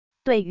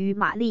对于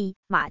玛丽、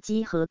玛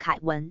姬和凯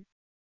文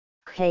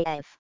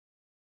KF，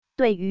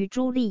 对于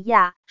茱莉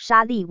亚、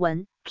沙利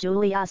文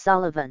Julia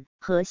Sullivan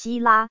和希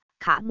拉、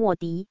卡莫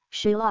迪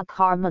Sheila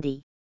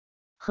Carmody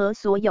和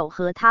所有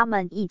和他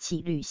们一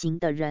起旅行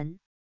的人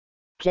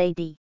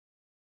JD。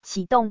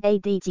启动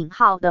AD 井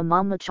号的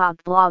Momachok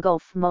Blog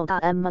of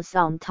Moda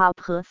Amazon Top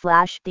和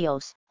Flash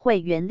Deals 会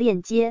员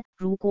链接。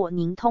如果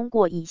您通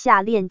过以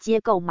下链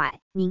接购买，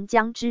您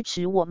将支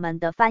持我们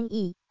的翻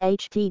译。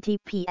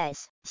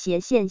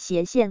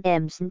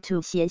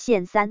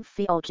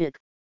https://ams2/3fiojik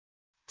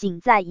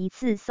仅在一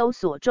次搜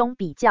索中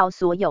比较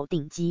所有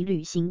顶级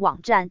旅行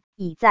网站，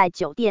以在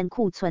酒店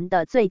库存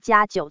的最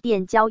佳酒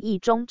店交易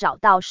中找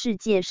到世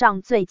界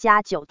上最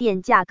佳酒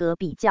店价格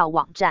比较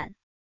网站。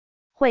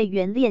会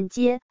员链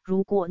接，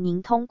如果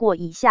您通过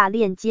以下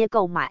链接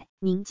购买，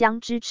您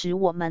将支持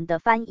我们的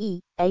翻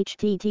译。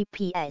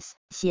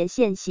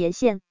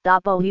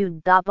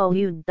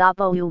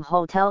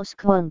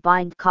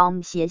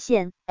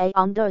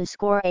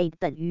https://www.hotelscombined.com/a_8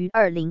 等于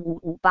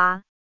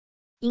20558。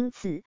因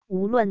此，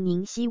无论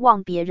您希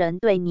望别人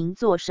对您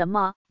做什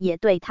么，也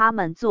对他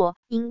们做，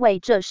因为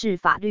这是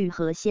法律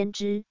和先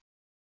知。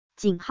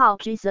井号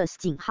Jesus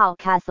井号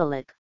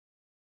Catholic。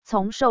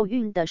从受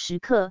孕的时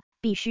刻，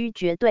必须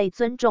绝对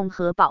尊重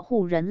和保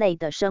护人类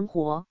的生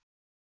活。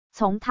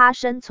从他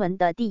生存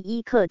的第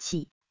一刻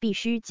起，必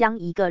须将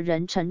一个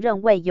人承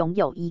认为拥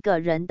有一个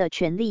人的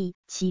权利，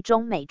其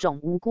中每种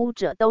无辜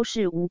者都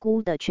是无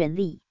辜的权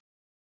利。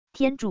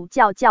天主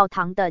教教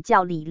堂的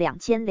教理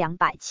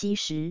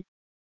2270。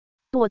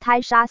堕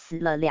胎杀死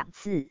了2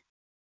次。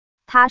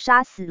他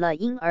杀死了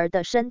婴儿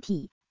的身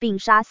体，并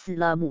杀死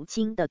了母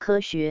亲的科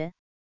学。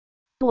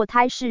堕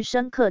胎是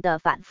深刻的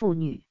反妇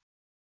女。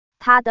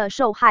他的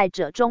受害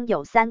者中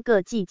有3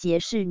个季节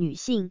是女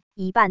性，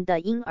一半的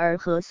婴儿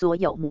和所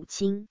有母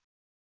亲。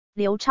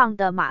流畅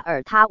的马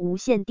耳他无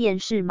线电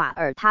是马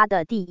耳他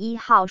的第1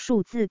号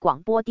数字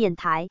广播电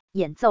台，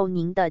演奏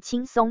您的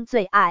轻松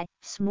最爱。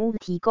Smooth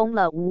提供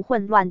了无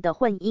混乱的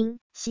混音，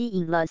吸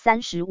引了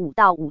35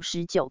到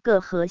59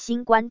个核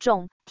心观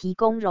众，提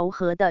供柔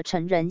和的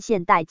成人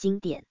现代经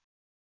典。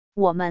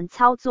我们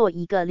操作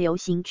一个流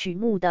行曲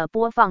目的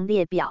播放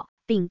列表，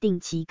并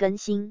定期更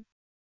新。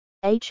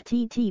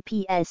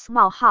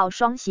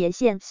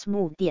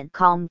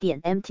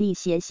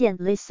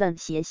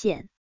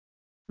https://smooth.com.mt/listen/。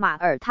马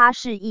耳他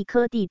是一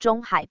颗地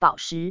中海宝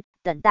石，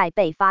等待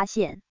被发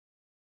现。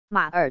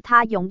马耳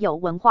他拥有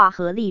文化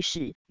和历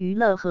史、娱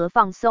乐和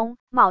放松、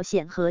冒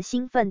险和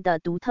兴奋的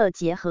独特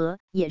结合，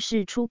也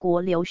是出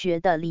国留学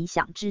的理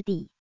想之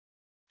地。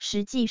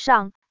实际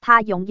上，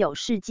它拥有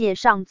世界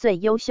上最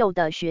优秀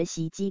的学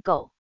习机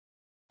构。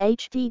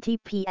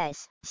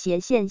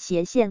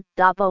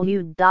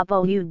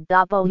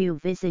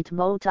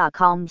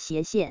https://www.visitmo.com/。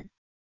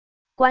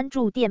关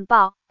注电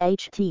报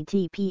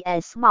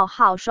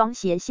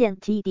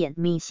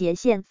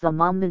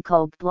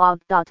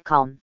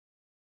https://t.me/themomicalblog.com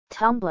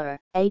Tumblr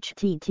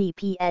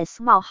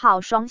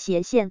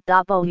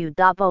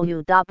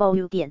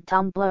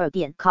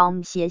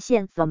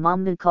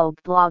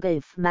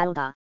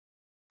https://www.tumblr.com/themomicalblog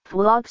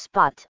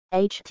Blogspot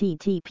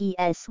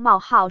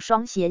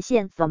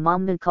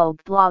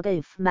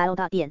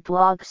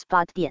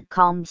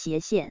https://themomicalblog.blogspot.com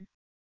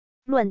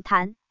论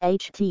坛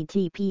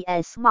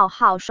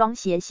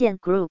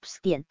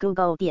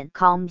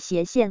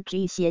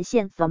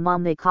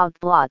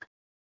https://groups.google.com/g/themomicalblog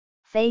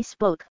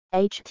Facebook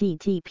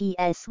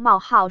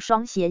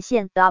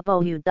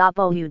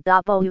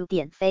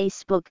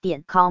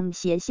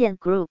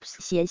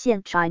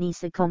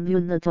https://www.facebook.com/groups/Chinese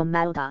Community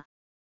Malta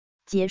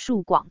结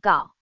束广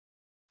告。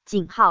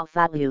井号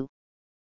value